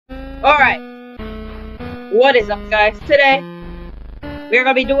Alright, what is up, guys? Today, we're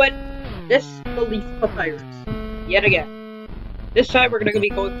gonna be doing Disbelief Papyrus yet again. This time, we're gonna be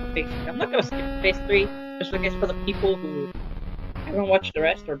going to phase 3. I'm not gonna skip phase 3, just in case for the people who haven't watched the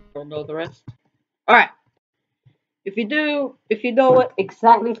rest or don't know the rest. Alright, if you know what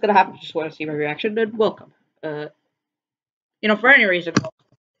exactly is gonna happen, just want to see my reaction, then welcome. For any reason.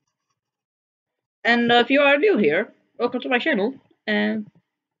 And if you are new here, welcome to my channel, and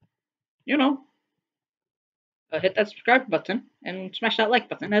hit that subscribe button and smash that like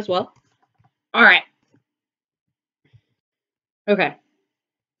button as well. Alright. Okay.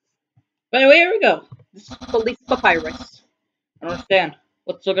 But anyway, here we go. This is Disbelief Papyrus. I don't understand.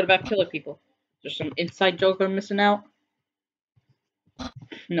 What's so good about killing people? Is there some inside joke I'm missing out?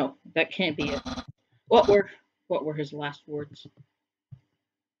 No, that can't be it. What were his last words?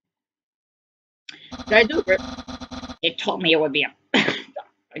 Did I do it? He told me it would be a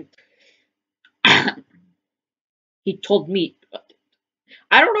he told me.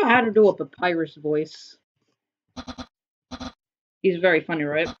 I don't know how to do a papyrus voice. He's very funny,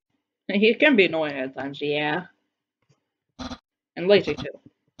 right? He can be annoying at times, yeah. And lazy too.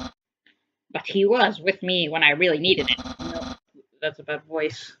 But he was with me when I really needed it. No, that's a bad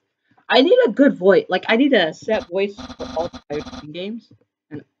voice. I need a good voice. Like, I need a set voice for all fighting games.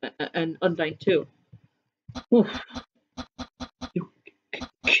 And Undying 2. Oof. You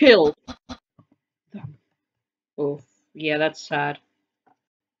killed them. Oh, yeah, that's sad.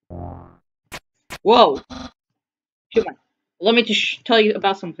 Whoa! Human. Let me just tell you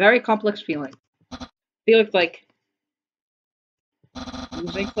about some very complex feelings. Feelings like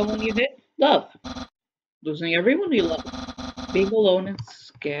losing someone you hit, love. Losing everyone you love. Being alone and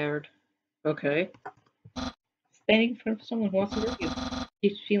scared. Okay. Standing in front of someone who wants to hurt you.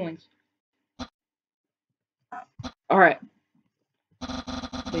 These feelings. Alright.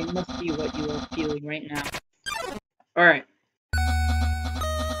 They must be what you are feeling right now. Alright.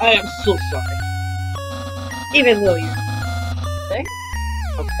 I am so sorry. Even though you think?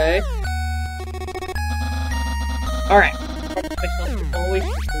 Okay. Alright. Myself to always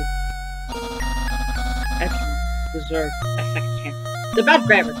everyone deserves a second chance. The bad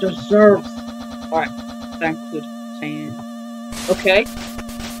grammar deserves. Alright. That includes saying. Okay.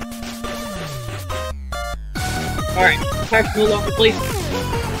 Alright. Tires no longer, please.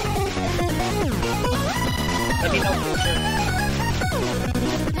 Let me know.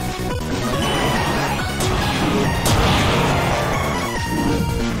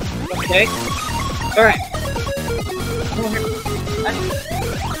 Okay. Alright.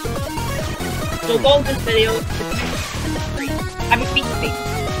 So goal of this video is I mean beat me.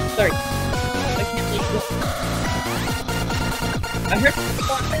 Sorry. I can't let you go. I heard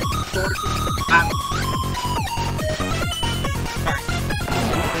someone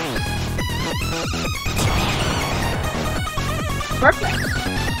Perfect.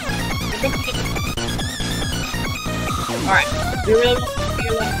 Alright. Do you really want to see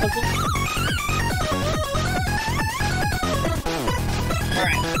your last puzzle?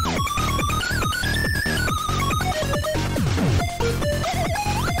 Alright.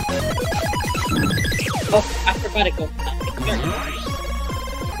 Oh, I forgot to go.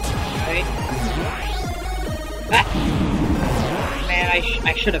 Alright. Ah. Man,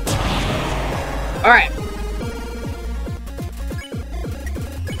 I should have. Alright.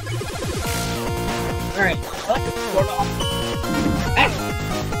 Alright. Select sword off. Ah.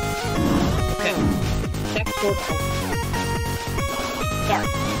 Okay. Select sword off. Sorry.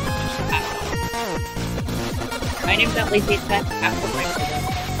 My name's not Lazy Set. After my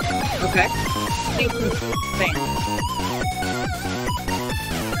okay. See who's saying.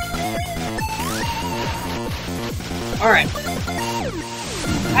 Alright.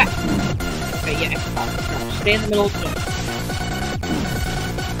 Ah. Okay, yeah. Stay in the middle of the zone.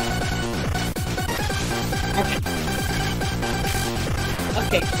 Okay.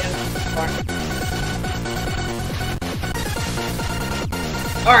 Okay, yeah.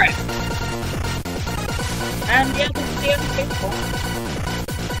 Alright. And yeah, this is the other baseball.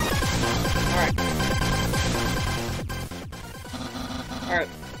 Alright.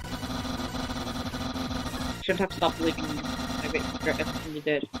 Alright. Shouldn't have stopped leaving you. I regret everything you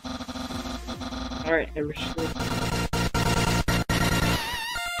did. Alright, I restored.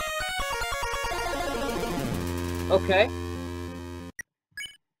 Okay.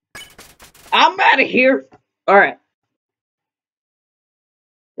 I'm out of here. Alright.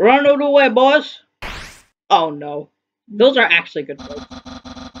 Run out of the way, boys. Oh no. Those are actually good boys.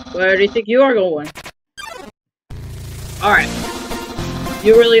 Where do you think you are going? Alright.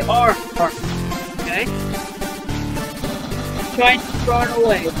 You really are smart. Okay? Try run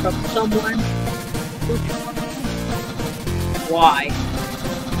away from someone who... Why?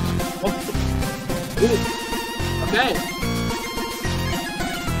 What the... Ooh. Okay.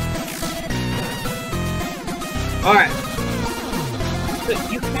 Alright. So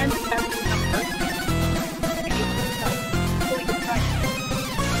you can tap the number.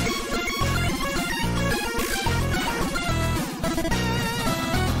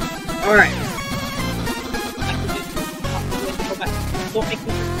 Alright. Don't make me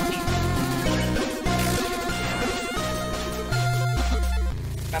leave.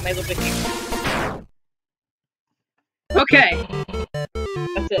 Got my little bit here. Okay.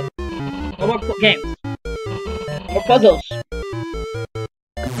 That's it. No more games. No more puzzles.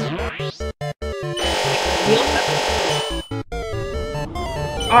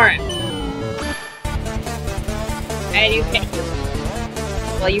 Alright. And you can't do it.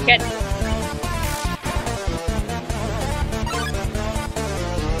 Well, you can.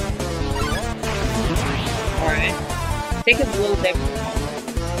 Alright. Take a little damage.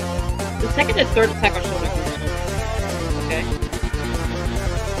 The second and third attack are so different. Okay.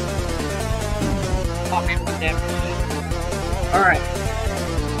 Oh man, 1 damage. Alright.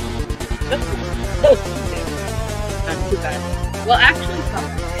 That's too damage. Not too bad. Well, actually, it's not.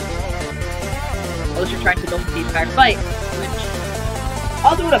 Unless you're trying to build the entire fight, which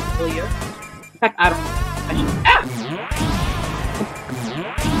I'll do it up until here. In fact, I don't know. I should. Ah!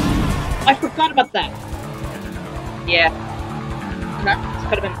 I forgot about that. Yeah.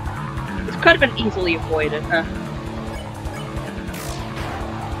 This could have been easily avoided, huh?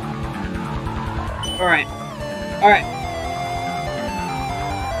 Alright. Alright.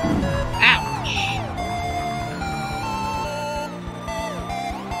 Ouch!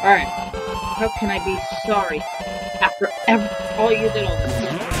 Alright. How can I be sorry after all you did all this?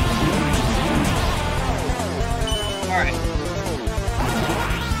 Alright.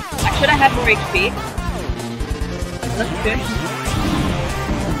 I should have had more HP. That's good.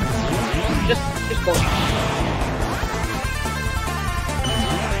 Just go.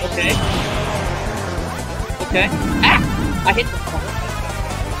 Okay. Okay. Ah! I hit the point.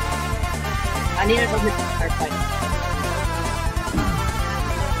 I needed to hit the entire fight.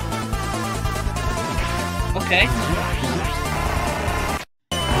 Okay.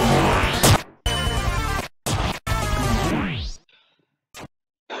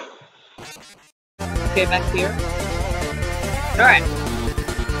 Okay, back here. Alright.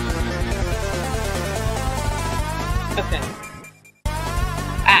 Okay.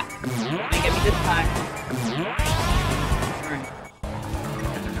 Ah! Don't get me this time.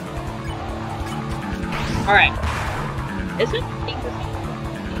 Alright. Is it?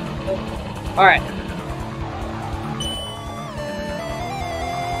 Alright.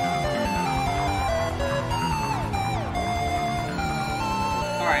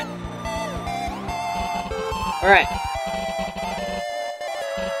 Alright. Alright.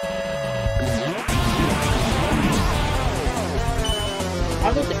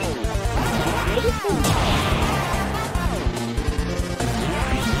 How does it go?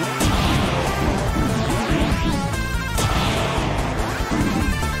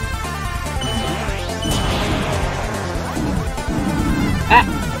 Ah!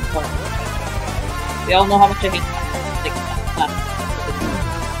 We all know how much I hate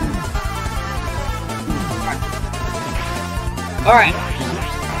Alright.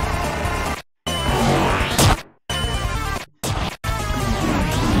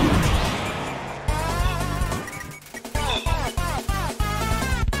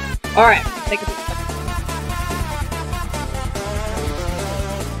 Alright, take a look.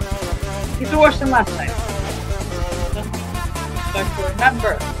 These are worse than last time. Start to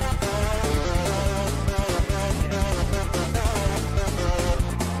remember.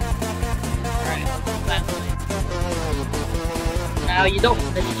 Alright, that way. Now you don't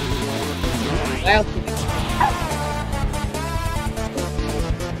finish. Well,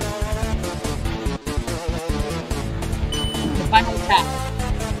 the final attack.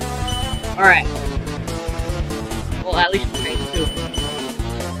 Alright. Well, at least phase 2.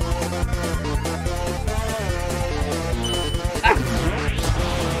 Ah.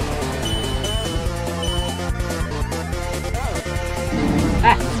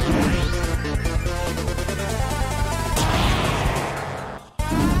 Ah.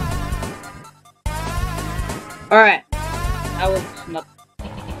 Alright. That was not... I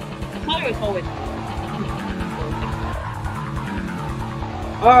thought it was always...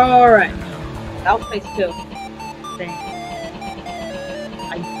 Alright. That was phase 2. Dang.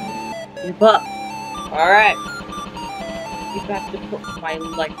 I give up. Alright. You have to put my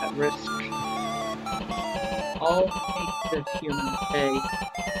life at risk. I'll make this human pay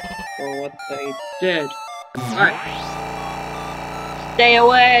for what they did. Alright. Stay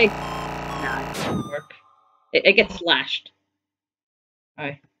away! Nah, it doesn't work. It gets slashed.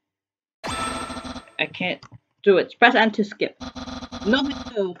 Alright. I can't do it. Press N to skip. Nothing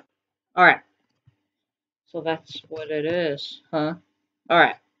to do. Alright. So that's what it is, huh?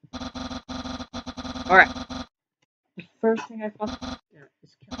 Alright. Alright. The first thing I thought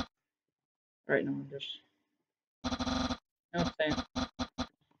is kill. Alright, no, there's no thing.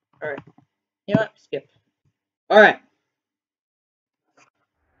 Alright. You know what? Skip. Alright.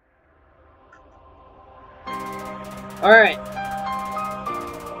 Alright.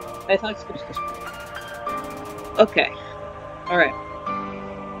 I thought it skips this one. Okay. Alright.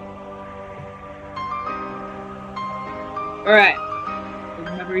 Alright. The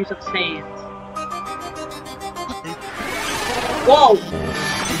memories of Saints. Whoa!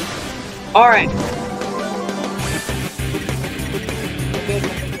 Alright.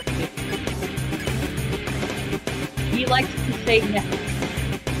 He likes to say no.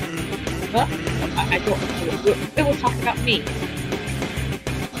 Huh? I don't. It was talking about me.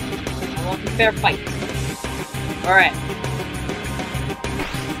 I want a fair fight. Alright.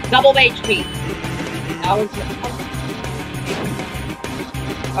 Double HP. That was.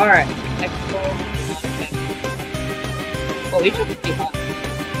 Alright. Oh, he took a pretty hot.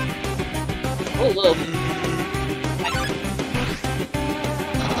 Oh, little.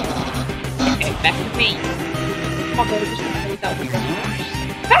 Okay, back to me. Come on, baby, just gonna without me.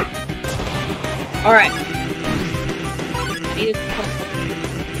 Alright. I need to come.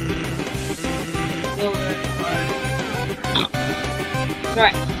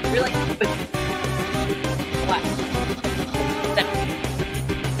 Alright, really quick. What?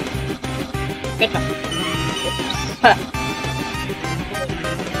 Good job.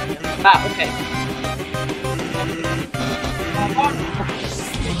 Ah, okay.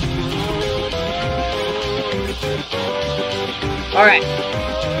 Alright.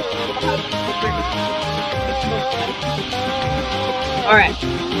 Alright.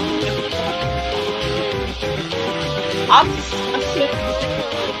 I'm assuming.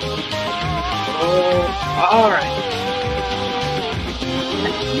 Oh, alright.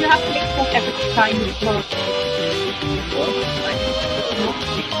 You have to make some every time you close.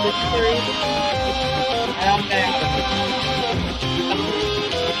 This series. And I'm gonna.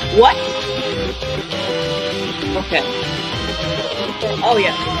 What? Okay. Oh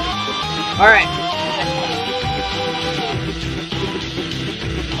yeah. Alright.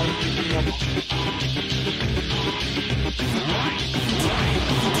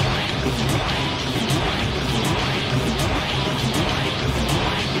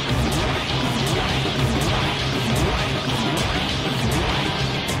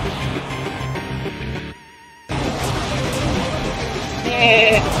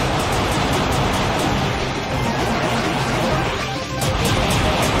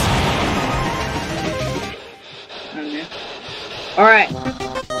 Alright.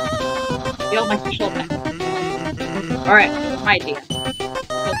 Feel my special attack. Alright, my idea.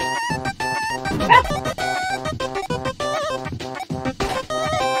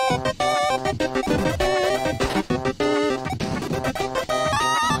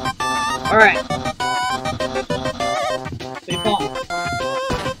 Alright. Pretty fun.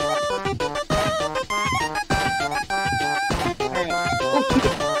 Alright. Oh,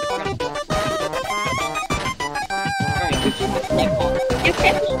 alright, you can snake ball. You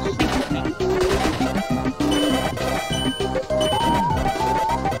can't just snake ball.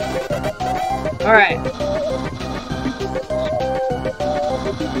 Alright.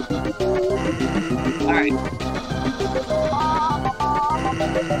 Alright.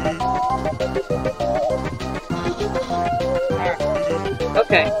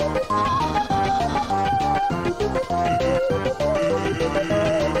 Okay.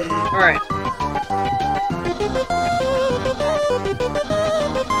 Alright.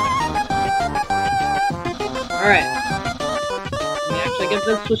 Alright. Let me actually give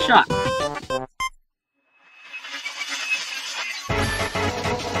this a shot.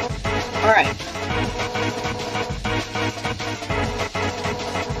 Alright.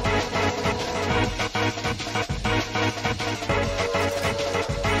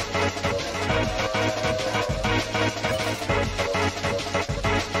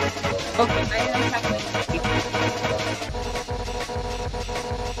 Okay, I am having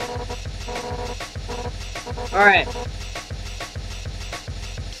Alright.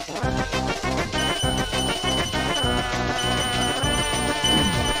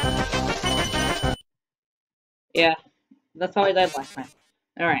 Yeah, that's how I died last time.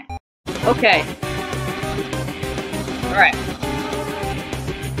 Alright. Okay. Alright.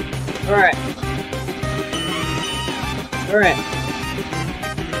 Alright. Alright.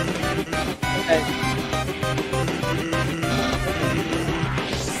 Okay.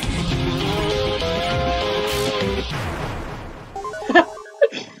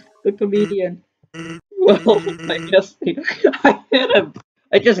 The comedian. Well, I just I hit him.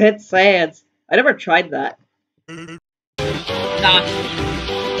 I just hit Sands. I never tried that. Nah,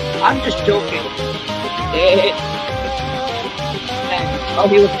 I'm just joking. Oh,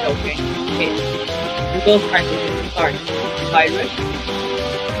 he was joking. Okay. You go start. Pirate.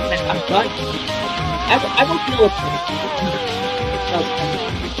 And I'm done. I won't deal with this.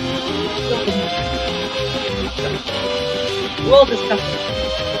 We'll discuss it.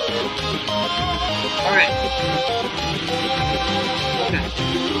 Alright. Okay.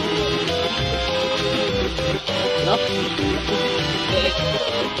 Nope.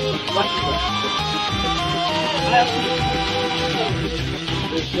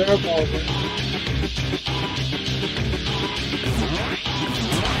 Reserve over.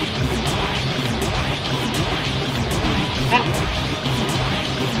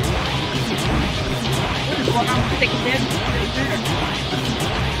 What is going on with the dead?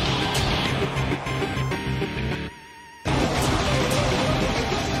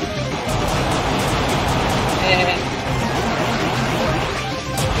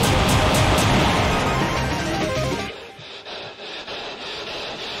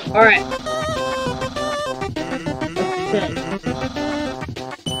 Alright.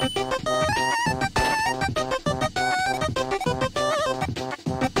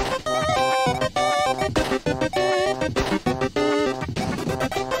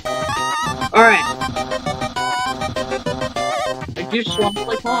 Alright. I do swamp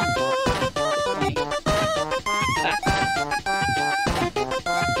like long.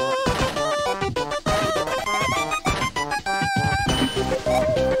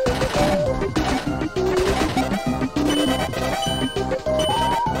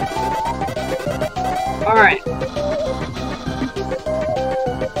 Alright.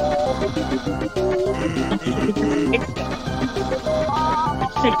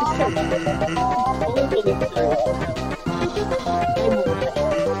 Take the step.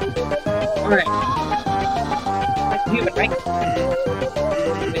 Alright. That's human, right?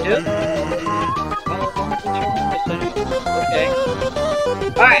 We do? Okay.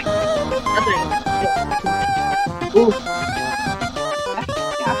 Alright. Nothing. Ooh. I'm just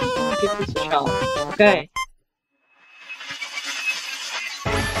gonna give this a shot. Okay.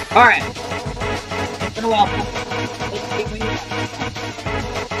 Alright. It's been a while. Let's see when you're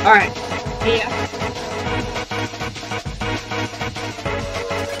alright. Yeah.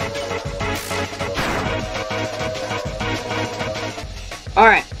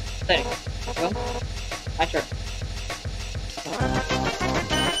 Alright. Steady. Well, my turn.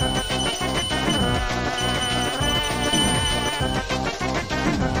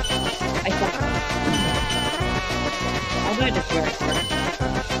 I thought. I'll do this very quick.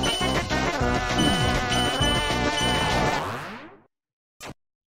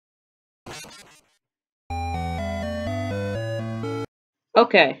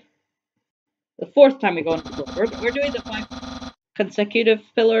 Okay. The fourth time we go into the book. We're doing the 5 consecutive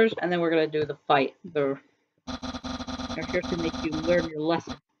pillars, and then we're gonna do the fight. They're here to make you learn your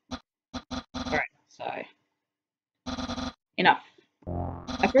lesson. Alright, sigh. Enough.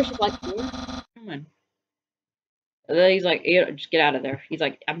 At first he's like, come on. And then he's like, yeah, just get out of there. He's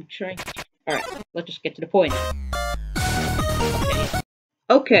like, I'm trying. Alright, let's just get to the point.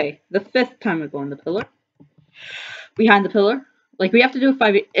 Okay, the 5th time we go in the pillar. Behind the pillar. Like, we have to do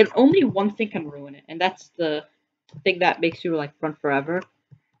 5, and only one thing can ruin it, and that's the thing that makes you, like, run forever.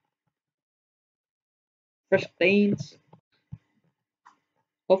 First things.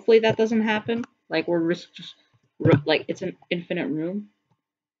 Hopefully that doesn't happen. Like, we're just, like, it's an infinite room.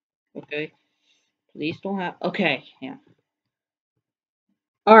 Okay. Please don't have, okay, yeah.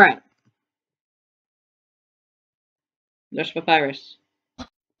 Alright. There's Papyrus.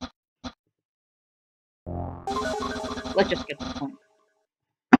 Let's just get to the point.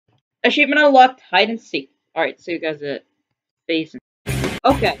 Achievement unlocked, hide and seek. Alright, so you guys are facing.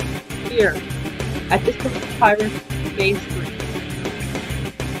 Okay, here. At this Papyrus, phase 3.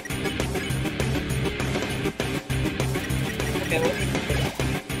 Okay,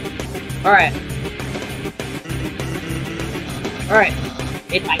 alright. Alright.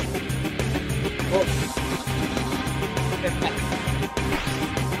 It might. Oh.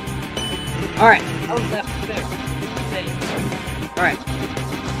 Alright, how was that there? Alright.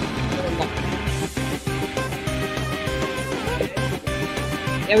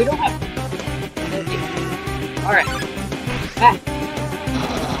 Yeah, we don't have. Alright. Ah.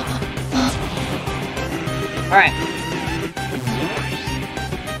 Alright.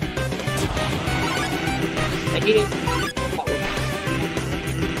 I need it.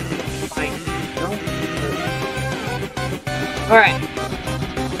 Fine. No? Alright.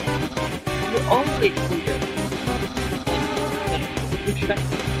 You're always here.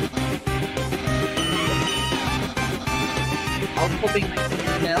 I was hoping my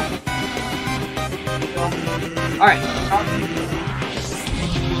tail. Alright.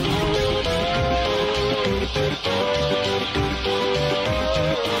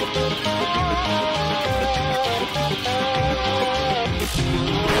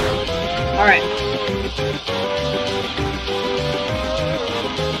 Alright.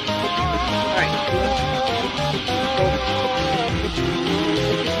 Alright.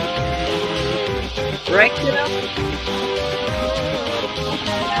 Break it up.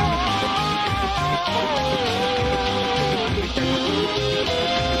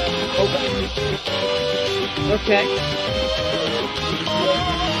 Okay.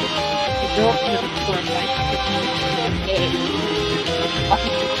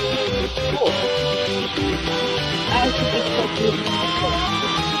 Cool.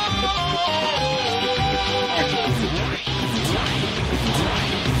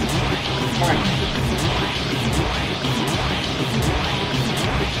 Alright.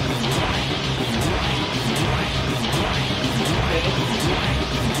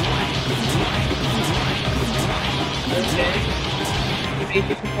 Okay.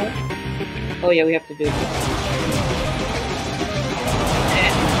 Oh yeah, we have to do it.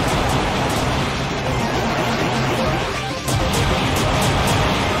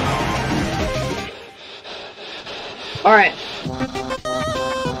 Alright.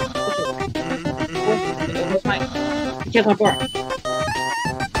 What's mine? Get on board.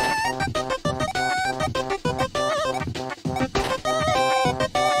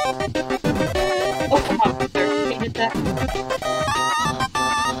 Oh, come on. Can you hit that?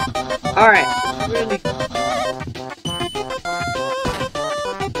 Alright. Really.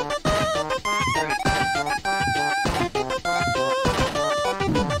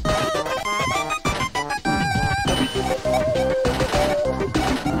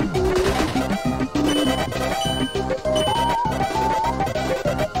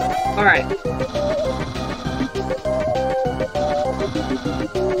 Alright.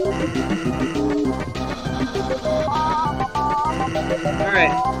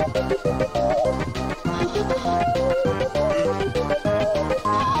 Alright.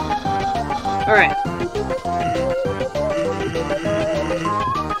 Alright.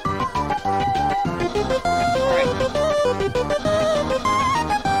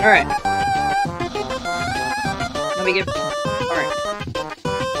 Alright. Let me get... Alright.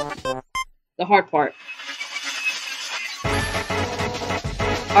 The hard part.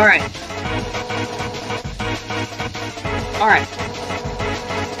 Alright. Alright.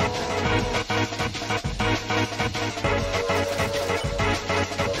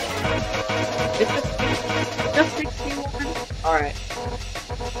 It's just 61? Alright.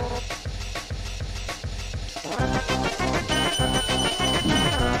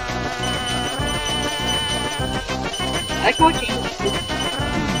 I like watching.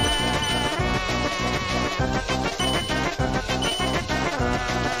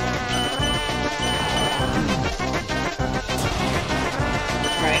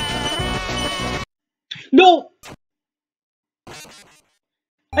 Right. No!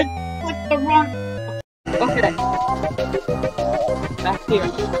 I clicked the wrong. Okay. Back here.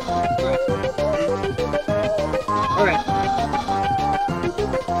 Alright.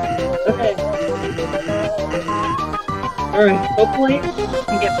 Okay. Alright, hopefully we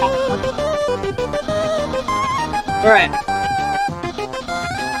can get past one. Alright.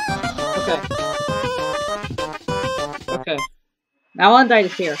 Okay. Okay. Now Undyne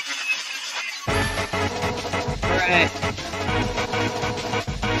is here. Alright.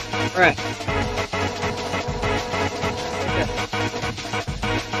 Alright. Okay.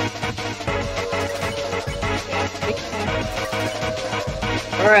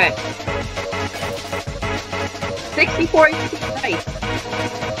 Alright. 64 HP, nice.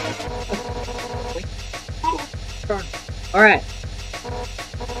 Alright.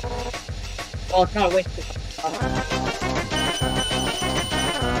 Well, it's not a waste of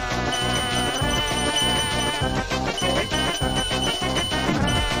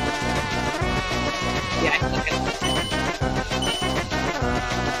yeah, I took it.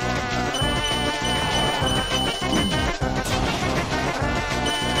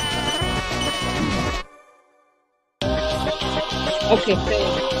 Okay, so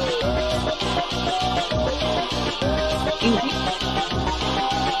easy.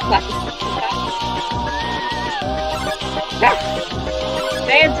 classic. Ah!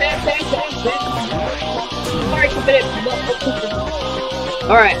 Stand. Sorry, committed.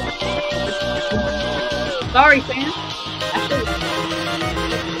 Alright. Sorry, Sam. Actually,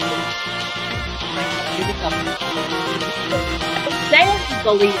 Sam's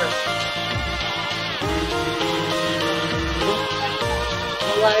the leader.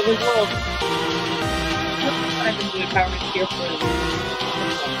 Alive as well. I've been doing empowerment here for.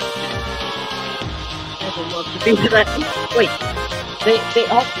 I would love to be that. Wait, they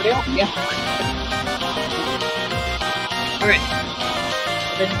all, yeah. Alright.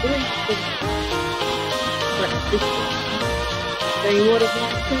 I've been doing this, but this they would have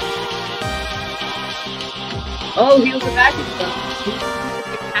wanted to. Oh, he was a vacuum stuff.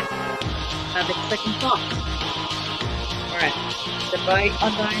 Having second thoughts. Alright. Goodbye,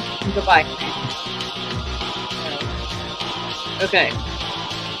 Undyne, and goodbye. Okay.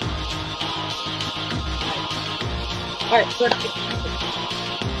 Alright, good.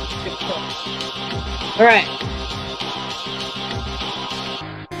 Alright.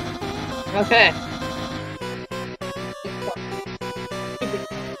 Okay.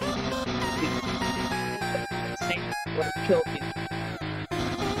 Would have killed you.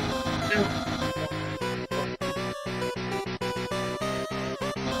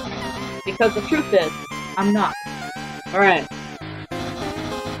 Because the truth is, I'm not. Alright.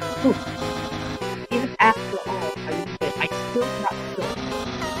 Even after all I did, I still got killed.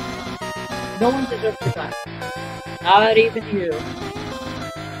 No one deserves to die. Not even you.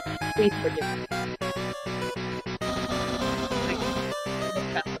 Please forgive me.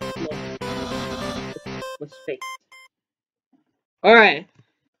 Was fake. Alright.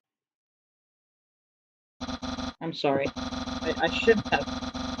 I'm sorry. I shouldn't have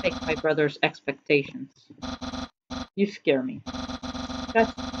faked my brother's expectations. You scare me.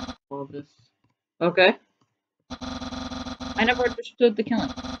 That's all this. Okay. I never understood the killing.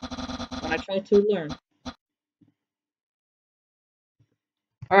 When I tried to learn.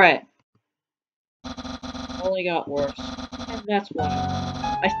 Alright. Only got worse. And that's why.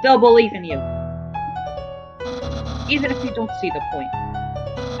 I still believe in you. Even if you don't see the point.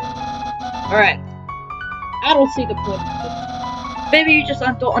 Alright. I don't see the point. Maybe you just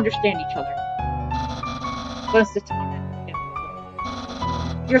don't understand each other. But it's the time.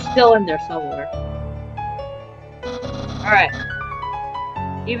 You're still in there somewhere. Alright.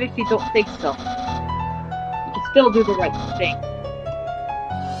 Even if you don't think so. You can still do the right thing.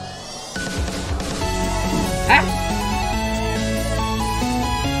 Ah!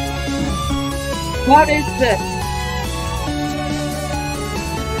 What is this?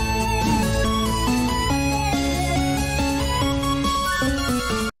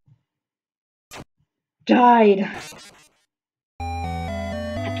 Died.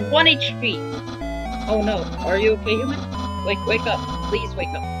 At 1 HP. Oh no, are you okay, human? Wake up. Please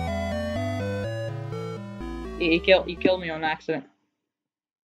wake up. You killed me on accident.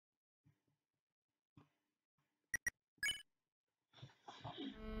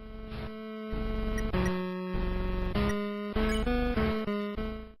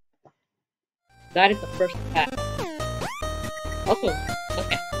 That is the first attack. Also,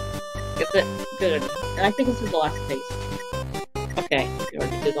 okay. Get it. Good. And I think this is the last phase. Okay, we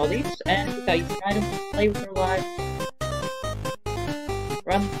already did all these, and we got using items, play with their lives.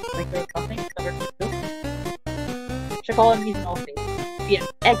 Run like there's nothing, cover two. Check all enemies and all things. Be an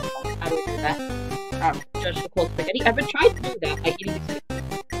eggplant, how do we do that? Judge the cold spaghetti. I've been trying to do that by eating the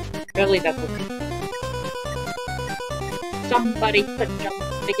spaghetti. Apparently that's okay. Somebody put jump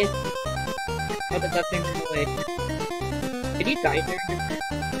spaghetti. How did that thing move away? Did you die during your turn?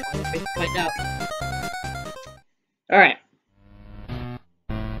 Wait to find out. Alright.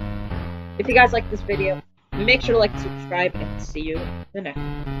 If you guys like this video, make sure to like and subscribe, and see you in the next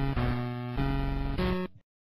one.